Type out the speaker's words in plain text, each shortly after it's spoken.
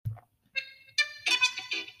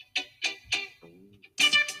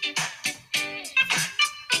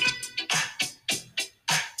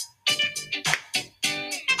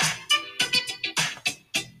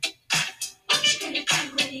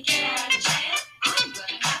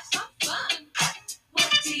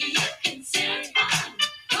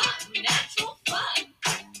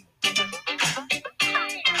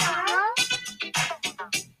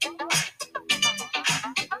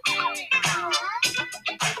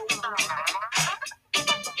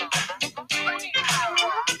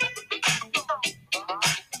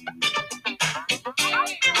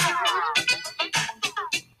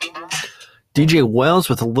DJ Wells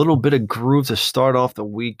with a little bit of groove to start off the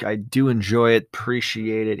week. I do enjoy it,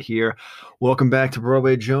 appreciate it here. Welcome back to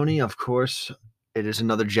Broadway Joni. Of course, it is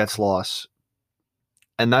another Jets loss.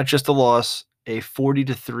 And not just a loss, a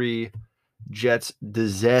 40-3 Jets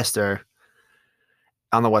disaster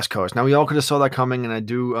on the West Coast. Now we all could have saw that coming, and I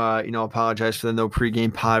do apologize for the no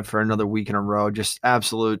pregame pod for another week in a row. Just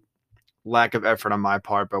absolute lack of effort on my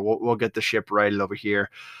part, but we'll get the ship righted over here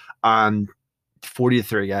on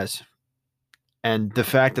 40-3, guys. And the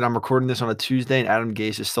fact that I'm recording this on a Tuesday and Adam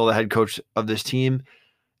Gase is still the head coach of this team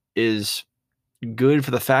is good for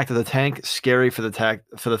the fact of the tank, scary for the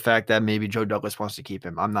fact that maybe Joe Douglas wants to keep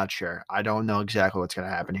him. I'm not sure. I don't know exactly what's going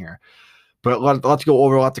to happen here. But a lot to go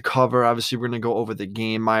over, a lot to cover. Obviously, we're going to go over the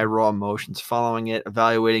game, my raw emotions following it,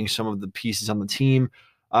 evaluating some of the pieces on the team.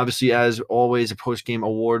 Obviously, as always, a post-game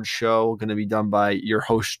awards show going to be done by your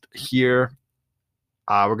host here.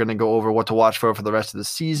 We're going to go over what to watch for the rest of the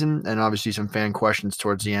season, and obviously some fan questions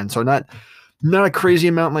towards the end. So not a crazy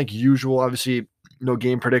amount like usual. Obviously, no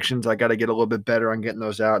game predictions. I got to get a little bit better on getting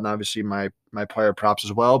those out, and obviously my player props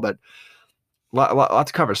as well. But lot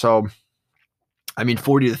to cover. So,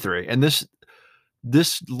 40-3, and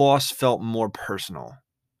this loss felt more personal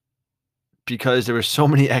because there were so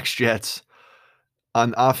many ex-Jets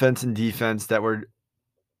on offense and defense that were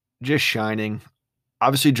just shining.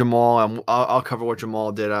 Obviously, Jamal, I'll cover what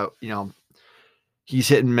Jamal did. He's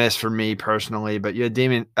hit and miss for me personally. But yeah,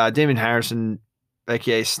 Damon Harrison,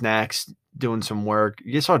 aka Snacks, doing some work.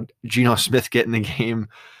 You saw Geno Smith get in the game.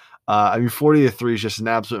 40-3 is just an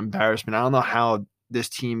absolute embarrassment. I don't know how this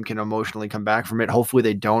team can emotionally come back from it. Hopefully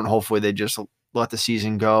they don't. Hopefully they just let the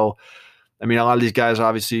season go. A lot of these guys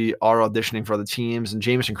obviously are auditioning for other teams, and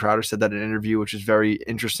Jamison Crowder said that in an interview, which is very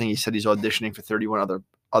interesting. He said he's auditioning for 31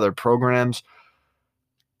 other programs.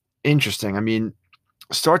 Interesting.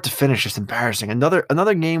 Start to finish, just embarrassing.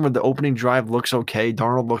 Another game where the opening drive looks okay.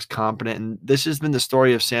 Darnold looks competent, and this has been the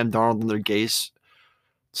story of Sam Darnold under Gase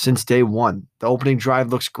since day one. The opening drive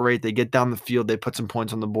looks great. They get down the field, they put some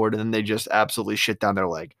points on the board, and then they just absolutely shit down their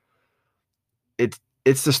leg.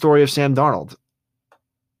 It's the story of Sam Darnold.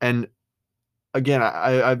 And again,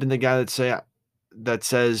 I've been the guy that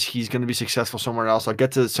says he's going to be successful somewhere else. I'll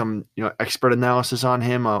get to some expert analysis on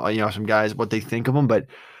him. Some guys what they think of him, but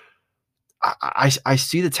I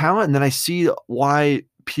see the talent, and then I see why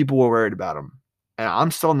people were worried about him. And I'm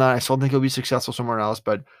still not. I still think he'll be successful somewhere else.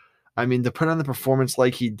 But to put on the performance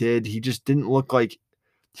like he did, he just didn't look like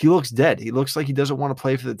he looks dead. He looks like he doesn't want to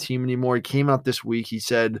play for the team anymore. He came out this week. He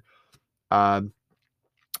said that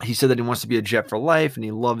he wants to be a Jet for life, and he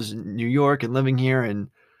loves New York and living here. And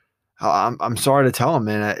I'm sorry to tell him,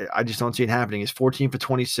 man. I just don't see it happening. He's 14 for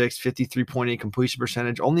 26, 53.8 completion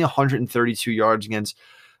percentage, only 132 yards against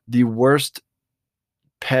the worst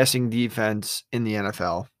passing defense in the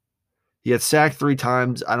NFL. He had sacked 3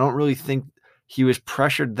 times. I don't really think he was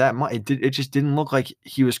pressured that much. It just didn't look like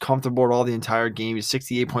he was comfortable at all the entire game. He's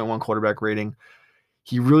 68.1 quarterback rating.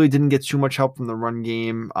 He really didn't get too much help from the run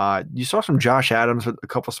game. You saw some Josh Adams with a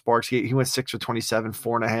couple sparks. He went 6 for 27,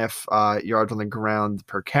 4.5 yards on the ground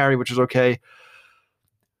per carry, which is okay.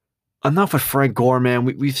 Enough with Frank Gore,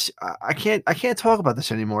 man. I can't talk about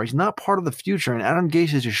this anymore. He's not part of the future, and Adam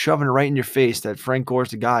Gase is just shoving it right in your face that Frank Gore's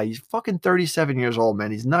the guy. He's fucking 37 years old, man.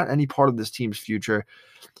 He's not any part of this team's future.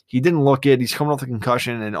 He didn't look it. He's coming off the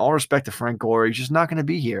concussion, and all respect to Frank Gore, he's just not going to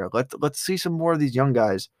be here. Let's see some more of these young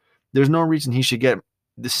guys. There's no reason he should get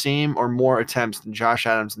the same or more attempts than Josh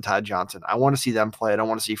Adams and Todd Johnson. I want to see them play. I don't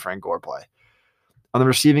want to see Frank Gore play. On the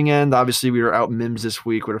receiving end, obviously, we were out in Mims this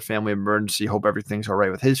week with a family emergency. Hope everything's all right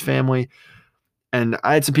with his family. And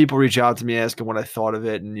I had some people reach out to me asking what I thought of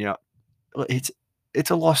it. And, it's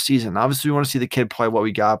a lost season. Obviously, we want to see the kid play what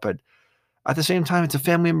we got. But at the same time, it's a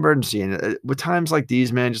family emergency. And with times like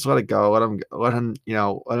these, man, just let it go. Let him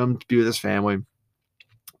be with his family.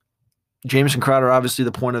 Jamison Crowder, obviously,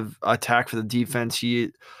 the point of attack for the defense.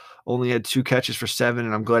 He only had 2 catches for 7.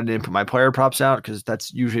 And I'm glad I didn't put my player props out because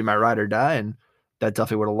that's usually my ride or die. And that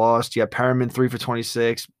definitely would have lost. You have Perriman, 3 for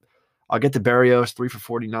 26. I'll get to Berrios, 3 for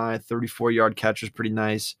 49, 34-yard catch was pretty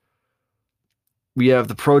nice. We have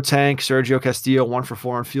the pro tank, Sergio Castillo, 1 for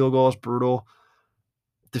 4 on field goals, brutal.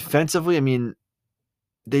 Defensively,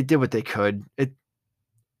 they did what they could.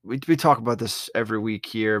 We talk about this every week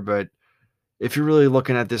here, but if you're really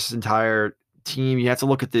looking at this entire team, you have to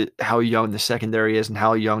look at how young the secondary is and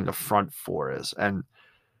how young the front 4 is. And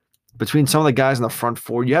between some of the guys in the front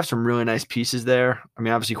 4, you have some really nice pieces there.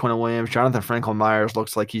 Obviously, Quentin Williams, Jonathan Franklin Myers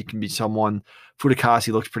looks like he can be someone.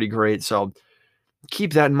 Fudikasi looks pretty great. So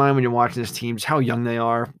keep that in mind when you're watching this team, just how young they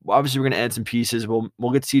are. Obviously, we're going to add some pieces. We'll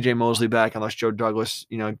get CJ Mosley back unless Joe Douglas,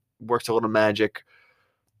 works a little magic.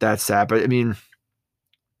 That's sad. But I mean,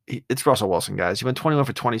 it's Russell Wilson, guys. He went 21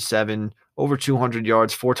 for 27, over 200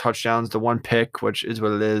 yards, 4 touchdowns, the 1 pick, which is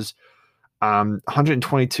what it is.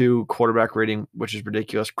 122 quarterback rating, which is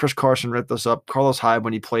ridiculous. Chris Carson ripped us up. Carlos Hyde,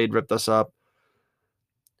 when he played, ripped us up.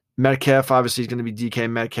 Metcalf, obviously, is going to be DK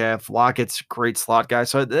Metcalf. Lockett's great slot guy.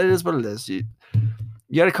 So it is what it is. You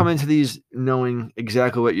got to come into these knowing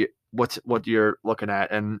exactly what you're looking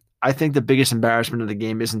at. And I think the biggest embarrassment of the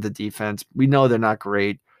game isn't the defense. We know they're not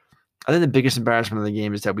great. I think the biggest embarrassment of the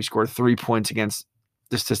game is that we scored 3 points against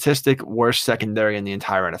the statistic worst secondary in the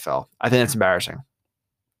entire NFL. I think that's embarrassing.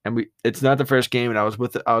 And it's not the first game, and I was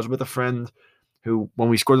with a friend who, when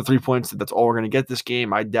we scored the 3 points, said that's all we're going to get this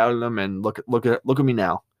game. I doubted him, and look at me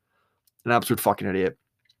now, an absolute fucking idiot.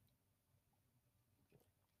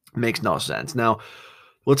 Makes no sense. Now,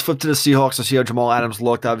 let's flip to the Seahawks and see how Jamal Adams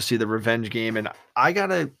looked. Obviously, the revenge game, and I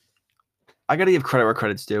gotta give credit where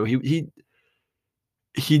credit's due. He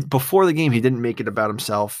before the game, he didn't make it about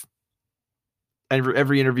himself. And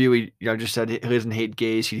every interview, he just said he doesn't hate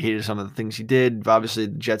Gase. He hated some of the things he did. Obviously,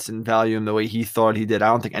 the Jets didn't value him the way he thought he did. I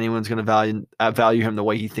don't think anyone's going to value him the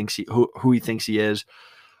way he thinks who he thinks he is.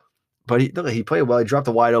 But he played well. He dropped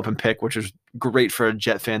a wide open pick, which was great for a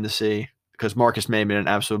Jet fan to see, because Marcus May made an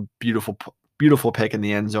absolute beautiful pick in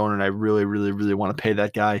the end zone, and I really, really, really want to pay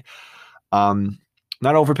that guy. Not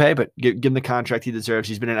overpay, but give him the contract he deserves.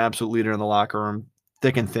 He's been an absolute leader in the locker room,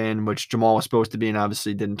 thick and thin, which Jamal was supposed to be, and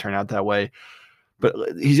obviously didn't turn out that way. But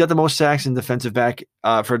he's got the most sacks in defensive back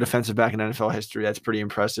for a defensive back in NFL history. That's pretty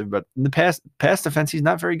impressive. But in the past defense, he's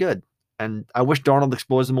not very good. And I wish Darnold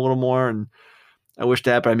exposed him a little more. And I wish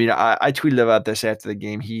that. But I mean, I tweeted about this after the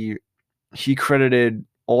game. He credited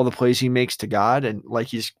all the plays he makes to God, and like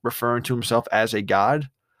he's referring to himself as a god.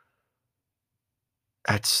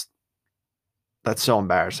 That's so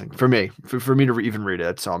embarrassing for me. For me to even read it,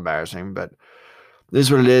 that's so embarrassing. But this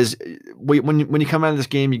is what it is. When you come out of this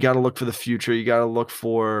game, you got to look for the future. You got to look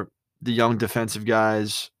for the young defensive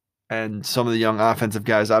guys and some of the young offensive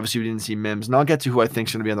guys. Obviously, we didn't see Mims, and I'll get to who I think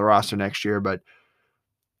is going to be on the roster next year. But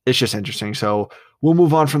it's just interesting. So we'll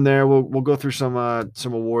move on from there. We'll go through some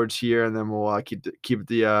awards here, and then we'll keep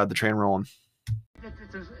the train rolling.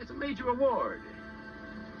 It's a major award.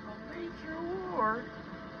 A major award.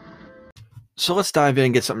 So let's dive in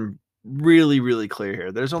and get something really, really clear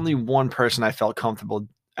here. There's only one person I felt comfortable,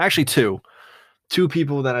 actually two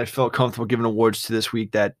people that I felt comfortable giving awards to this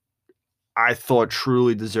week that I thought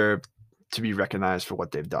truly deserved to be recognized for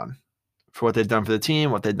what they've done for the team,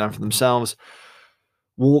 what they've done for themselves.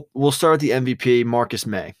 We'll start with the MVP, Marcus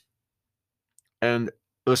May. And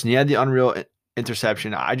listen, he had the unreal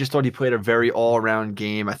interception. I just thought he played a very all-around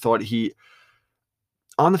game. I thought he,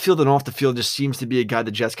 on the field and off the field, just seems to be a guy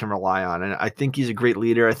the Jets can rely on. And I think he's a great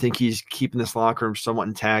leader. I think he's keeping this locker room somewhat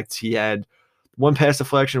intact. He had 1 pass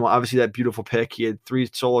deflection. Well, obviously that beautiful pick. He had 3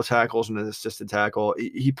 solo tackles and an assisted tackle.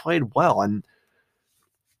 He played well.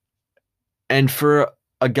 And for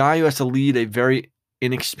a guy who has to lead a very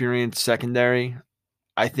inexperienced secondary,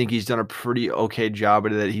 I think he's done a pretty okay job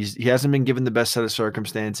at it. He hasn't been given the best set of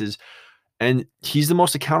circumstances. And he's the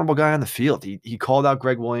most accountable guy on the field. He called out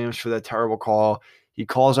Greg Williams for that terrible call. He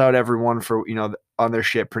calls out everyone for, on their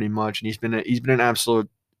shit pretty much. And he's been the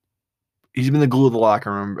glue of the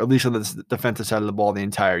locker room, at least on the defensive side of the ball the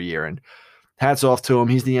entire year. And hats off to him.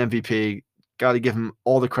 He's the MVP. Got to give him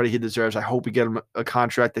all the credit he deserves. I hope we get him a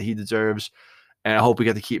contract that he deserves. And I hope we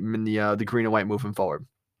get to keep him in the green and white moving forward.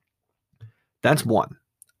 That's one.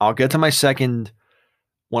 I'll get to my second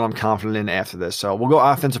one I'm confident in after this. So we'll go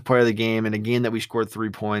offensive player of the game, and a game that we scored 3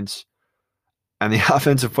 points. And the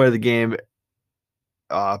offensive player of the game,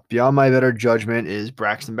 beyond my better judgment, is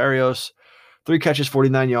Braxton Berrios. 3 catches,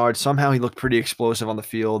 49 yards. Somehow he looked pretty explosive on the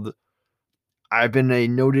field. I've been a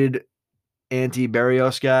noted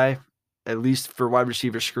anti-Berrios guy, at least for wide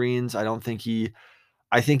receiver screens. I think he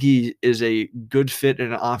is a good fit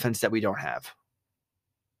in an offense that we don't have.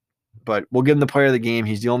 But we'll give him the player of the game.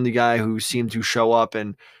 He's the only guy who seemed to show up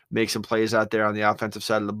and make some plays out there on the offensive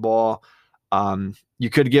side of the ball. You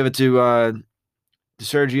could give it to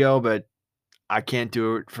Sergio, but I can't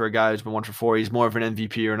do it for a guy who's been 1 for 4. He's more of an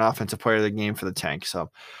MVP or an offensive player of the game for the tank, so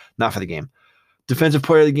not for the game. Defensive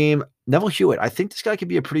player of the game, Neville Hewitt. I think this guy could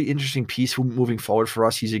be a pretty interesting piece moving forward for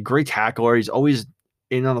us. He's a great tackler. He's always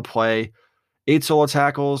in on the play. 8 solo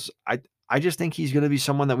tackles. I just think he's going to be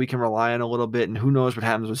someone that we can rely on a little bit, and who knows what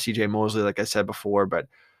happens with CJ Mosley, like I said before, but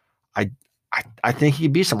I think he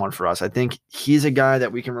could be someone for us. I think he's a guy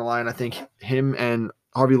that we can rely on. I think him and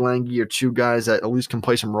Harvey Lange are 2 guys that at least can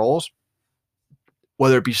play some roles,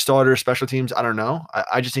 whether it be starter, special teams, I don't know.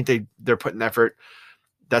 I just think they're putting effort.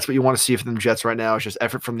 that's what you want to see from the Jets right now. It's just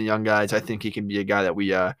effort from the young guys. I think he can be a guy that we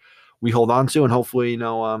hold on to and hopefully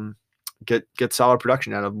get solid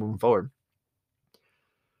production out of moving forward.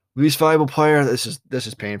 Least valuable player. This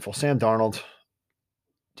is painful. Sam Darnold.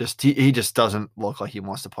 He just doesn't look like he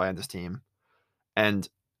wants to play on this team, and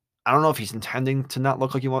I don't know if he's intending to not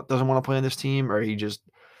look like doesn't want to play on this team, or he just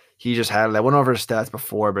had it. I went over his stats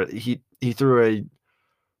before, but he threw a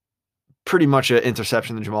pretty much an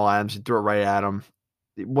interception to Jamal Adams. He threw it right at him.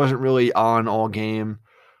 It wasn't really on all game.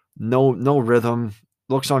 No rhythm.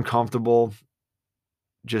 Looks uncomfortable.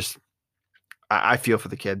 Just I feel for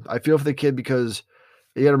the kid. I feel for the kid because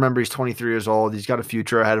you got to remember he's 23 years old. He's got a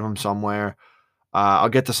future ahead of him somewhere. I'll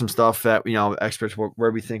get to some stuff that experts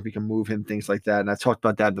where we think we can move him, things like that. And I've talked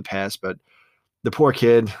about that in the past, but the poor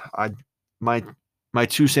kid. My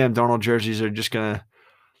 2 Sam Darnold jerseys are just gonna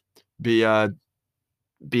be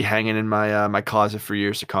hanging in my closet for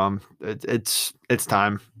years to come. It's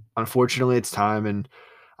time. Unfortunately, it's time, and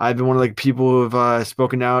I've been one of the people who have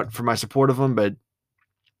spoken out for my support of him, but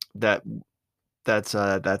that's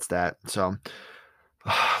that. So,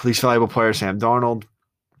 least valuable player Sam Darnold.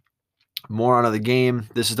 Moron of the game.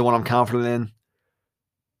 This is the one I'm confident in.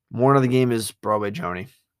 Moron of the game is Broadway Joni.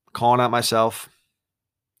 Calling out myself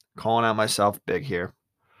big here.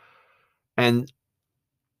 And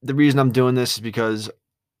the reason I'm doing this is because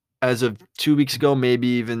as of 2 weeks ago, maybe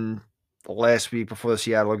even the last week before the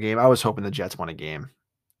Seattle game, I was hoping the Jets won a game.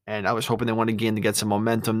 And I was hoping they won a game to get some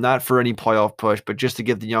momentum, not for any playoff push, but just to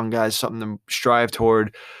give the young guys something to strive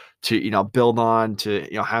toward, to build on, to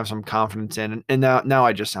have some confidence in. And now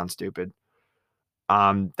I just sound stupid.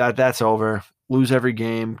 That's over. Lose every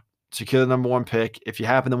game. Secure the number 1 pick. If you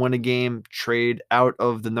happen to win a game, trade out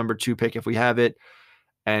of the number 2 pick if we have it,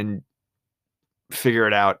 and figure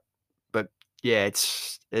it out. But yeah,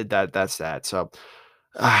 that's that. So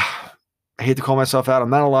I hate to call myself out. I'm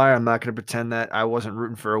not a liar. I'm not going to pretend that I wasn't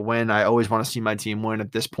rooting for a win. I always want to see my team win.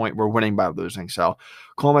 At this point, we're winning by losing. So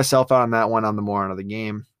call myself out on that one. I'm the moron of the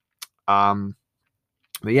game.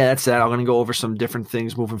 But yeah, that's that. I'm going to go over some different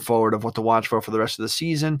things moving forward of what to watch for the rest of the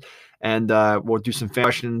season. And we'll do some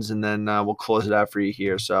questions, and then we'll close it out for you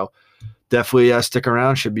here. So definitely stick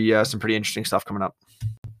around. Should be some pretty interesting stuff coming up.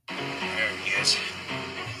 There he is.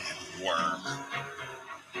 Worm.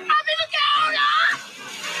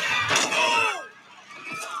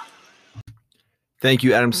 Thank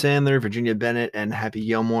you, Adam Sandler, Virginia Bennett, and Happy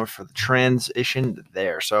Gilmore for the transition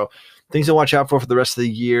there. So things to watch out for the rest of the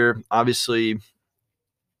year. Obviously,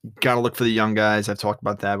 got to look for the young guys. I've talked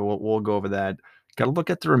about that, but we'll go over that. Got to look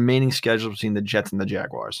at the remaining schedule between the Jets and the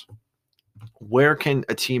Jaguars. Where can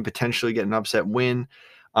a team potentially get an upset win?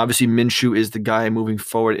 Obviously, Minshew is the guy moving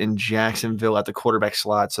forward in Jacksonville at the quarterback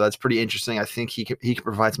slot, so that's pretty interesting. I think he can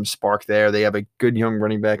provide some spark there. They have a good young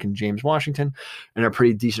running back in James Washington and a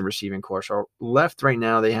pretty decent receiving core. So left right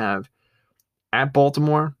now, they have at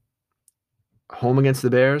Baltimore, home against the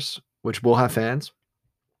Bears, which will have fans,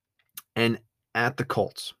 and at the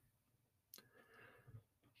Colts.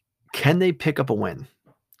 Can they pick up a win?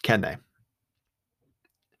 Can they?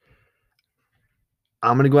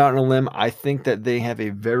 I'm going to go out on a limb. I think that they have a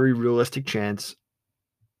very realistic chance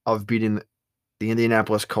of beating the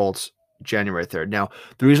Indianapolis Colts January 3rd. Now,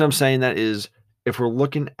 the reason I'm saying that is if we're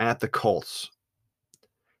looking at the Colts,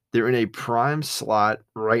 they're in a prime slot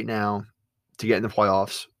right now to get in the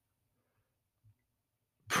playoffs.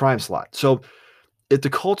 Prime slot. So if the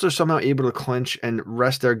Colts are somehow able to clinch and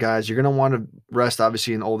rest their guys, you're going to want to rest,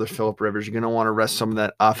 obviously, an older Phillip Rivers. You're going to want to rest some of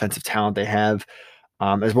that offensive talent they have.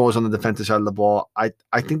 As well as on the defensive side of the ball. I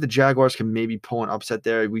think the Jaguars can maybe pull an upset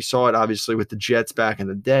there. We saw it, obviously, with the Jets back in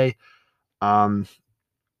the day.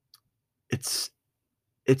 It's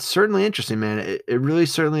certainly interesting, man. It really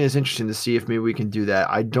certainly is interesting to see if maybe we can do that.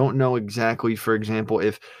 I don't know exactly, for example,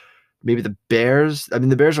 if maybe the Bears –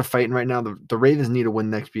 the Bears are fighting right now. The Ravens need a win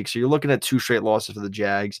next week. So you're looking at 2 straight losses for the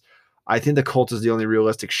Jags. I think the Colts is the only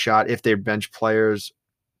realistic shot if they're bench players.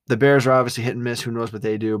 The Bears are obviously hit and miss. Who knows what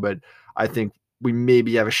they do, but I think – we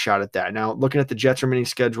maybe have a shot at that. Now, looking at the Jets' remaining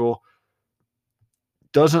schedule,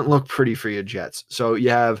 doesn't look pretty for your Jets. So you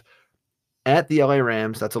have at the LA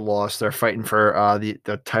Rams, that's a loss. They're fighting for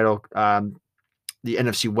the title, the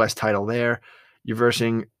NFC West title there. You're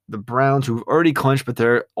versing the Browns, who've already clinched, but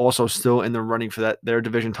they're also still in the running for their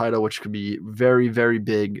division title, which could be very, very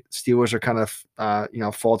big. Steelers are kind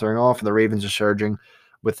of faltering off, and the Ravens are surging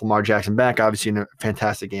with Lamar Jackson back, obviously in a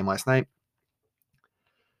fantastic game last night.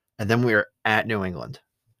 And then we are at New England.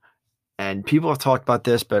 And people have talked about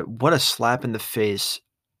this, but what a slap in the face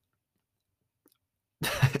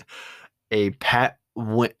a pat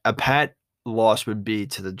loss would be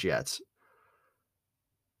to the Jets.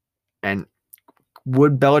 And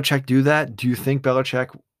Would Belichick do that? Do you think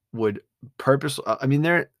Belichick would purpose? I mean,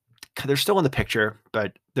 they're still in the picture,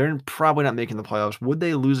 but they're probably not making the playoffs. Would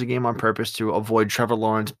they lose a game on purpose to avoid Trevor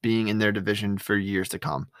Lawrence being in their division for years to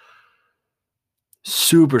come?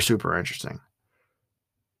 Super, super interesting.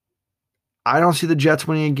 I don't see the Jets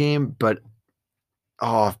winning a game, but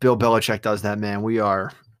if Bill Belichick does that, man, we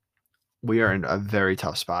are in a very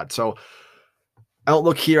tough spot. So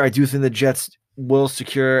outlook here, I do think the Jets will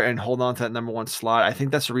secure and hold on to that number one slot. I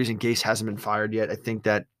think that's the reason Gase hasn't been fired yet. I think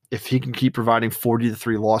that if he can keep providing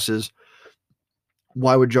 40-3 losses,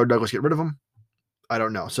 why would Joe Douglas get rid of him? I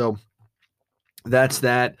don't know. So that's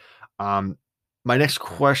that. My next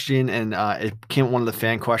question, and it came one of the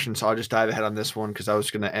fan questions, so I'll just dive ahead on this one because I was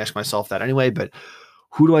going to ask myself that anyway. But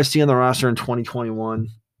who do I see on the roster in 2021?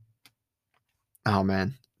 Oh,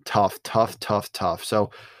 man. Tough. So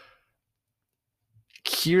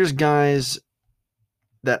here's guys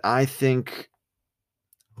that I think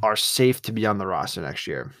are safe to be on the roster next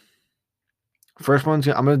year. First one's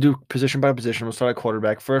I'm going to do position by position. We'll start at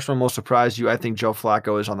quarterback. First one will surprise you. I think Joe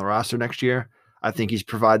Flacco is on the roster next year. I think he's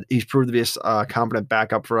proved to be a competent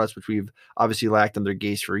backup for us, which we've obviously lacked under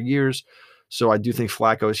Gase for years. So I do think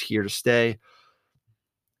Flacco is here to stay.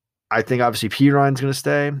 I think obviously Perine's going to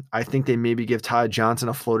stay. I think they maybe give Ty Johnson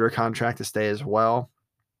a floater contract to stay as well.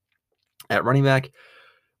 At running back,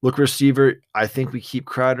 look receiver, I think we keep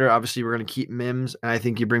Crowder. Obviously, we're going to keep Mims, and I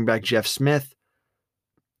think you bring back Jeff Smith.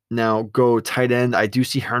 Now go tight end. I do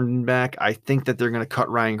see Herndon back. I think that they're going to cut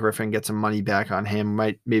Ryan Griffin, get some money back on him.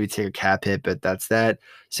 Might maybe take a cap hit, but that's that.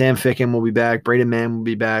 Sam Ficken will be back. Braden Mann will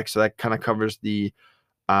be back. So that kind of covers the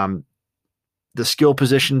skill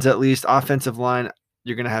positions at least. Offensive line,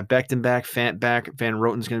 you're going to have Becton back, Fant back, Van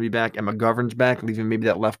Roten's going to be back, and McGovern's back, leaving maybe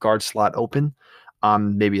that left guard slot open.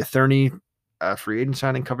 Maybe a Thurney free agent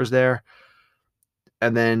signing covers there.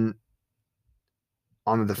 And then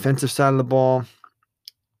on the defensive side of the ball,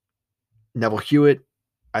 Neville Hewitt,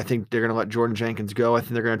 I think they're going to let Jordan Jenkins go. I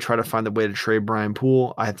think they're going to try to find a way to trade Brian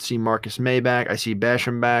Poole. I have to see Marcus May back. I see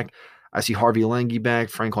Basham back. I see Harvey Lengi back.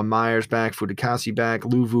 Franklin Myers back. Fudikasi back.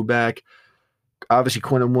 Luvu back. Obviously,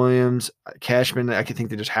 Quentin Williams. Cashman, I think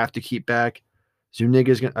they just have to keep back.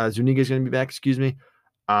 Zuniga's going to be back,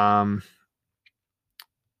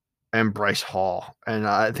 and Bryce Hall. And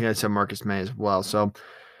I think I said Marcus May as well. So,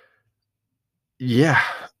 yeah.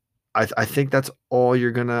 I think that's all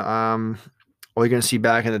you're gonna see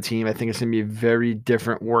back in the team. I think it's gonna be a very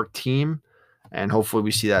different work team, and hopefully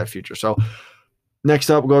we see that in the future. So next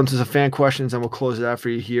up, we'll go into some fan questions, and we'll close it out for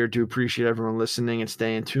you here. Do appreciate everyone listening and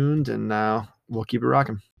staying tuned, and we'll keep it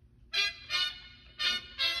rocking.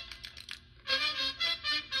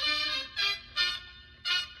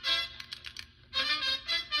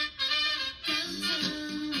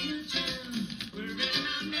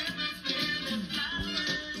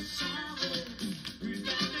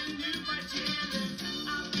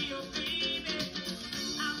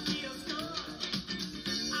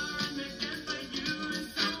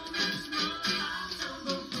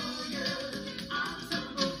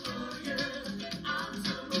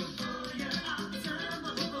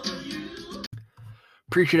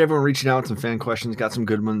 Appreciate everyone reaching out with some fan questions. Got some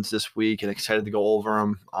good ones this week, and excited to go over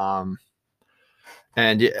them.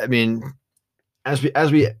 And I mean, as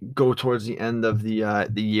we go towards the end of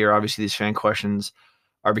the year, obviously these fan questions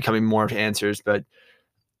are becoming more of answers, but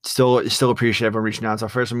still appreciate everyone reaching out. So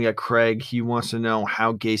first one, we got Craig. He wants to know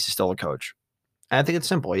how Gase is still a coach. And I think it's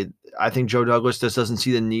simple. I think Joe Douglas just doesn't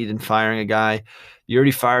see the need in firing a guy. You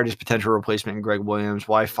already fired his potential replacement in Greg Williams.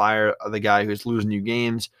 Why fire the guy who's losing you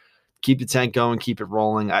games? Keep the tank going, keep it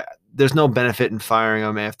rolling. There's no benefit in firing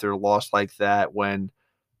him after a loss like that when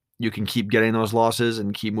you can keep getting those losses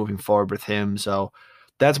and keep moving forward with him. So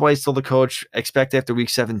that's why he's still the coach. Expect after week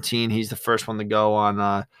 17, he's the first one to go on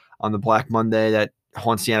the Black Monday that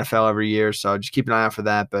haunts the NFL every year. So just keep an eye out for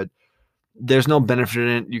that. But there's no benefit in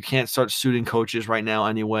it. You can't start suiting coaches right now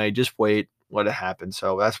anyway. Just wait, let it happen.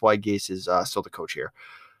 So that's why Gase is still the coach here.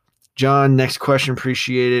 John, next question.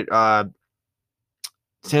 Appreciate it.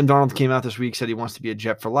 Sam Darnold came out this week, said he wants to be a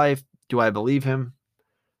Jet for life. Do I believe him?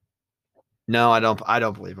 No, I don't. I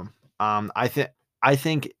don't believe him. I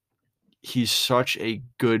think he's such a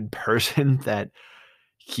good person that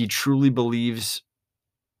he truly believes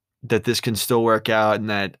that this can still work out,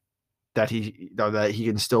 and that he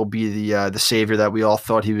can still be the savior that we all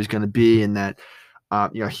thought he was going to be, and that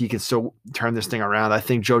he can still turn this thing around. I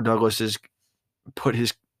think Joe Douglas has put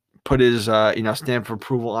his stamp of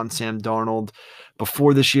approval on Sam Darnold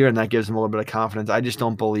before this year, and that gives him a little bit of confidence. I just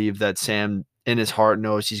don't believe that Sam, in his heart,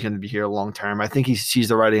 knows he's going to be here long term. I think he sees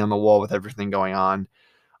the writing on the wall with everything going on.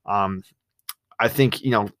 I think,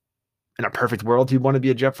 and in a perfect world, he'd want to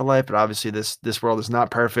be a Jet for life, but obviously this world is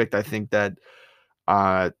not perfect. I think that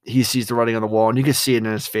he sees the writing on the wall, and you can see it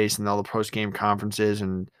in his face in all the post game conferences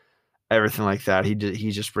and everything like that.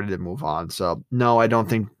 He's just ready to move on. So no, I don't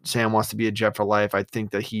think Sam wants to be a Jet for life. I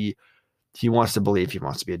think that he wants to believe he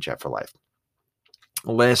wants to be a Jet for life.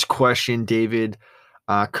 Last question, David,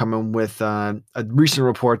 coming with a recent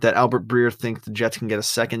report that Albert Breer thinks the Jets can get a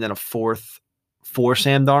second and a fourth for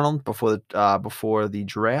Sam Darnold before the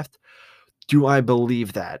draft. Do I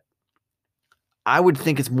believe that? I would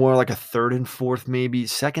think it's more like a third and fourth, maybe.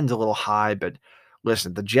 Second's a little high, but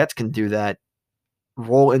listen, the Jets can do that.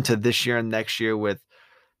 Roll into this year and next year with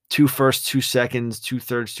 2 firsts, 2 seconds, 2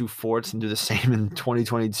 thirds, 2 fourths, and do the same in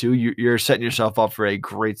 2022. You're setting yourself up for a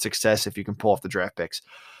great success if you can pull off the draft picks.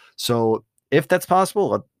 So if that's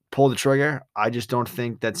possible, pull the trigger. I just don't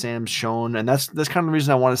think that Sam's shown, and that's kind of the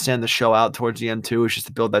reason I want to send the show out towards the end too, is just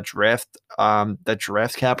to build that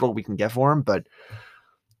draft capital we can get for him. But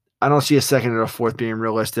I don't see a second or a fourth being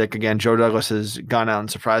realistic. Again, Joe Douglas has gone out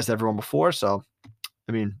and surprised everyone before, so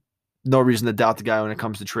I mean, no reason to doubt the guy when it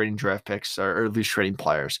comes to trading draft picks or at least trading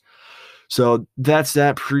players. So that's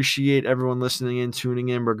that. Appreciate everyone listening in, tuning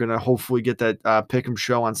in. We're going to hopefully get that Pick'em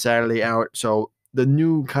show on Saturday out. So the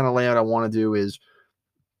new kind of layout I want to do is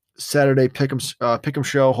Saturday Pick'em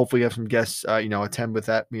show. Hopefully have some guests, attend with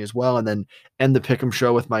me as well. And then end the Pick'em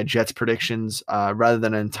show with my Jets predictions rather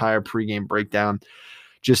than an entire pregame breakdown.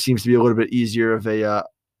 Just seems to be a little bit easier of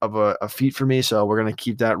a feat for me. So we're going to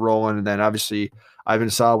keep that rolling. And then obviously I've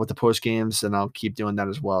been solid with the post games, and I'll keep doing that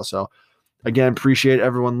as well. So again, appreciate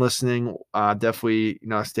everyone listening. Definitely,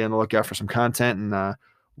 stay on the lookout for some content, and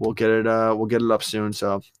we'll get it up soon.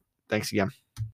 So thanks again.